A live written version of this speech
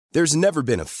There's never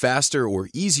been a faster or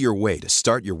easier way to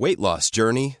start your weight loss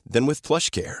journey than with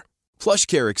PlushCare.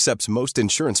 PlushCare accepts most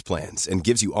insurance plans and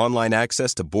gives you online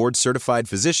access to board-certified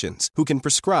physicians who can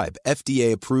prescribe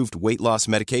FDA-approved weight loss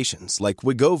medications like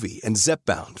Wegovy and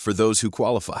Zepbound for those who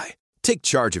qualify. Take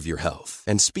charge of your health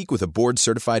and speak with a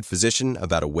board-certified physician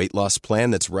about a weight loss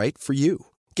plan that's right for you.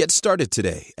 Get started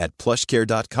today at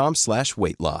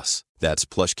plushcare.com/weightloss. That's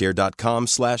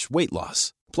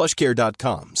plushcare.com/weightloss.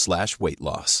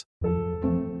 plushcare.com/weightloss.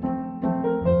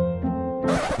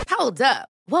 Hold up.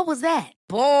 What was that?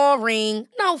 Boring.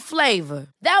 No flavor.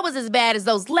 That was as bad as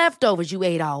those leftovers you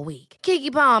ate all week.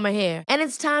 Keke Palmer here. And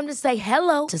it's time to say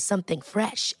hello to something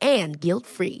fresh and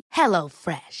guilt-free. Hello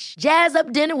Fresh. Jazz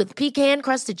up dinner with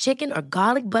pecan-crusted chicken or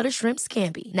garlic butter shrimp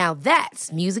scampi. Now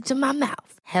that's music to my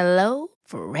mouth. Hello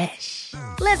Fresh.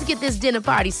 Let's get this dinner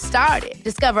party started.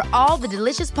 Discover all the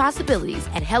delicious possibilities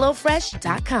at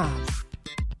hellofresh.com.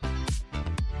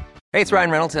 Hey, it's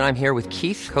Ryan Reynolds, and I'm here with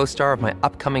Keith, co-star of my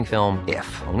upcoming film,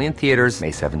 If, only in theaters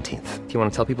May 17th. Do you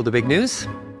want to tell people the big news?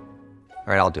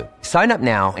 All right, I'll do it. Sign up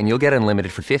now and you'll get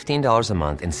unlimited for $15 a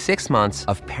month and 6 months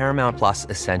of Paramount Plus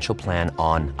Essential Plan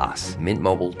on us.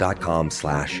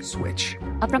 MintMobile.com/switch.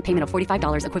 Upfront payment of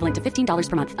 $45 equivalent to $15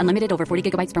 per month. Unlimited over 40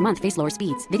 gigabytes per month. Face lower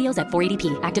speeds. Videos at 480p.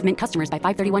 Active Mint customers by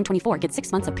 531.24 get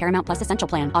 6 months of Paramount Plus Essential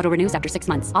Plan. Auto renews after 6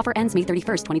 months. Offer ends May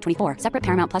 31st, 2024. Separate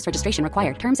Paramount Plus registration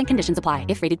required. Terms and conditions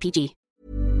apply if rated PG.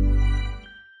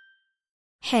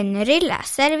 Henry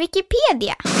läser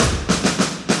Wikipedia.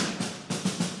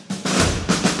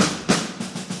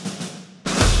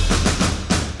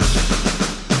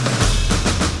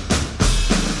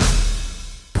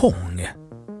 Pong.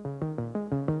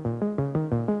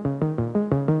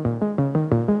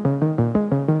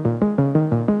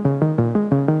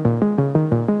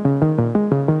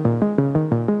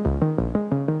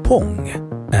 Pong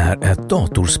är ett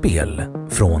datorspel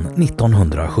från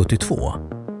 1972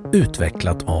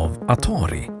 utvecklat av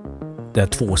Atari, där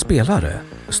 2 spelare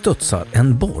studsar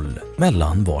en boll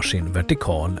mellan varsin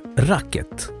vertikal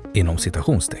racket inom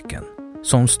citationstecken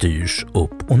som styrs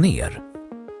upp och ner.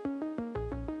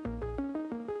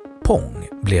 Pong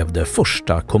blev det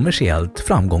första kommersiellt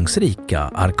framgångsrika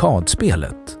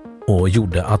arkadspelet och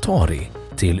gjorde Atari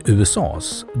till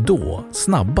USAs då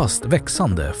snabbast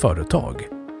växande företag.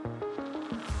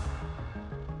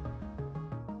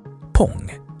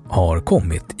 Pong har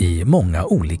kommit i många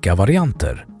olika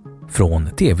varianter, från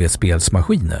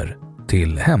tv-spelsmaskiner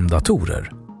till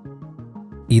hemdatorer.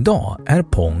 Idag är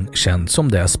Pong känd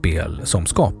som det spel som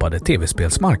skapade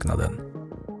tv-spelsmarknaden.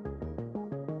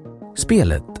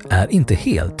 Spelet är inte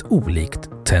helt olikt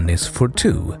Tennis for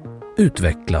Two,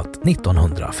 utvecklat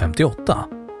 1958.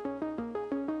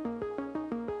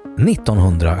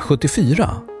 1974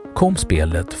 kom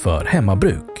spelet för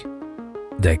hemmabruk.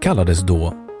 Det kallades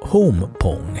då Home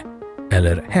Pong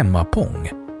eller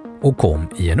Hemmapong och kom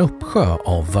i en uppsjö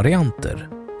av varianter,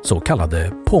 så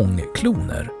kallade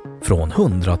Pong-kloner, från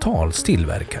hundratals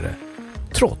tillverkare,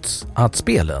 trots att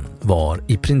spelen var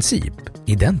i princip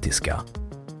identiska.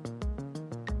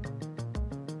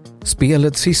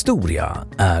 Spelets historia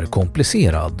är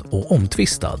komplicerad och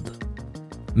omtvistad.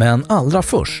 Men allra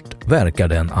först verkar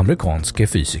den amerikanske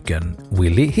fysikern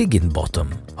Willie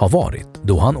Higginbottom ha varit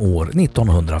då han år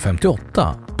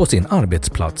 1958 på sin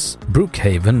arbetsplats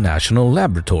Brookhaven National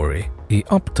Laboratory i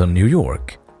Upton, New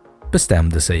York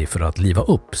bestämde sig för att liva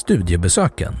upp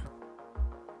studiebesöken.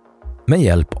 Med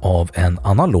hjälp av en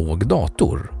analog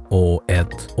dator och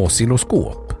ett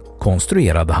oscilloskop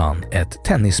konstruerade han ett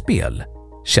tennisspel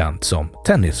känt som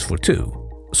Tennis for Two,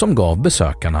 som gav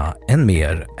besökarna en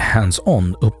mer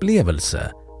hands-on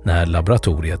upplevelse när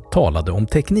laboratoriet talade om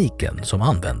tekniken som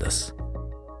användes.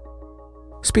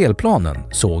 Spelplanen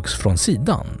sågs från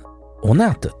sidan och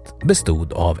nätet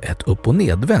bestod av ett upp- och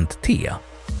nedvänt T.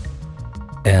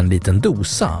 En liten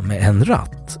dosa med en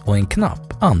ratt och en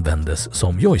knapp användes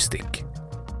som joystick.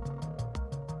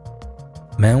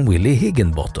 Men Willie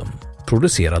Higginbottom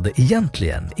producerade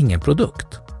egentligen ingen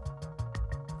produkt.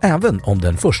 Även om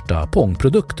den första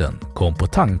Pong-produkten kom på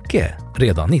tanke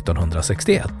redan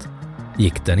 1961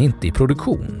 gick den inte i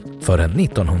produktion förrän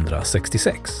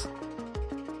 1966.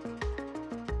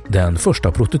 Den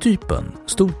första prototypen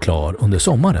stod klar under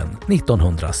sommaren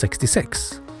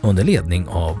 1966 under ledning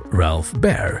av Ralph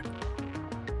Baer.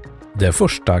 Det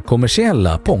första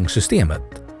kommersiella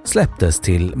Pong-systemet släpptes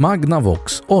till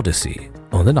Magnavox Odyssey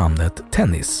under namnet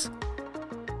Tennis.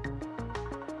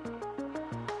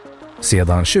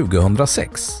 Sedan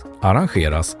 2006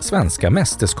 arrangeras svenska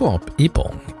mästerskap i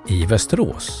Pong i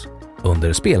Västerås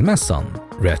under spelmässan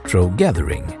Retro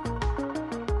Gathering.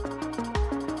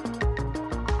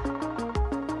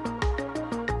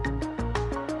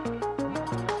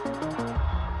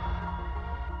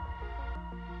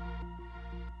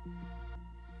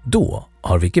 Då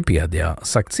har Wikipedia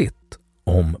sagt sitt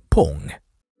om Pong.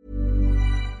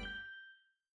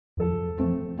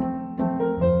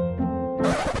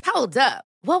 Hold up.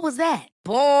 What was that?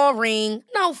 Boring.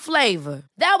 No flavor.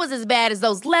 That was as bad as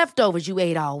those leftovers you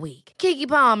ate all week. Keke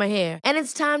Palmer here, and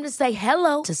it's time to say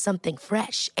hello to something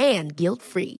fresh and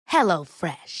guilt-free. Hello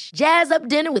Fresh. Jazz up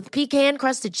dinner with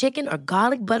pecan-crusted chicken or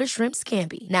garlic butter shrimp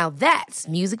scampi. Now that's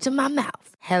music to my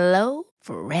mouth. Hello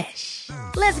Fresh.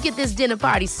 Let's get this dinner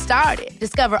party started.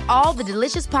 Discover all the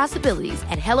delicious possibilities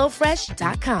at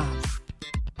hellofresh.com.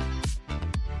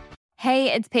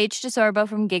 Hey, it's Paige DeSorbo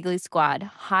from Giggly Squad.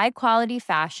 High quality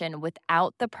fashion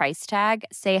without the price tag.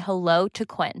 Say hello to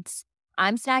Quince.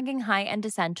 I'm snagging high-end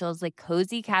essentials like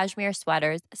cozy cashmere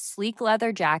sweaters, sleek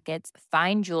leather jackets,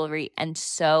 fine jewelry, and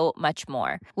so much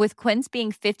more. With Quince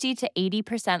being 50 to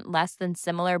 80% less than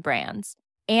similar brands.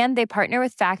 And they partner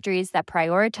with factories that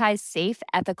prioritize safe,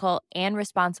 ethical, and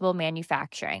responsible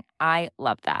manufacturing. I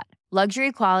love that.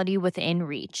 Luxury quality within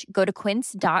reach. Go to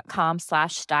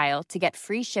quince.com/style to get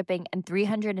free shipping and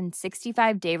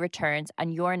 365-day returns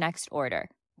on your next order.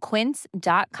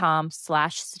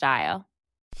 Quince.com/style.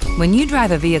 When you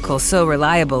drive a vehicle so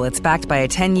reliable it's backed by a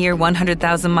 10-year,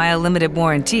 100,000-mile limited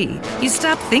warranty, you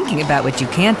stop thinking about what you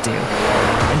can't do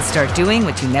and start doing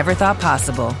what you never thought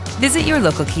possible. Visit your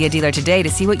local Kia dealer today to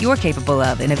see what you're capable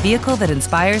of in a vehicle that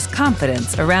inspires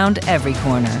confidence around every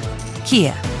corner.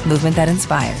 Kia, movement that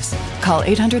inspires. Call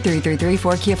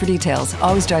 800-333-4KIA for details.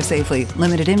 Always drive safely.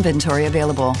 Limited inventory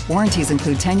available. Warranties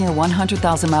include 10-year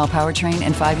 100,000-mile powertrain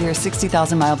and 5-year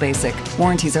 60,000-mile basic.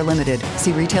 Warranties are limited.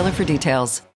 See retailer for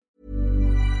details.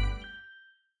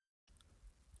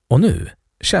 Och nu,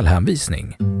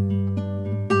 källhänvisning.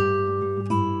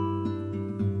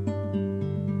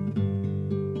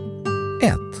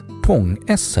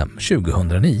 Pong-SM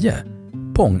 2009.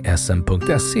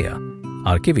 Pong-SM.se.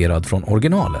 Arkiverad från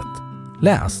originalet.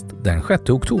 Läst den 6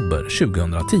 oktober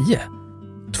 2010.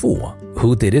 2.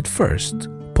 Who Did It First?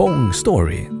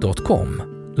 Pongstory.com.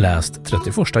 Läst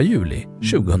 31 juli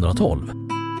 2012.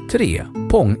 3.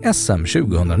 Pong-SM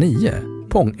 2009.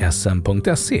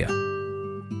 Pong-SM.se.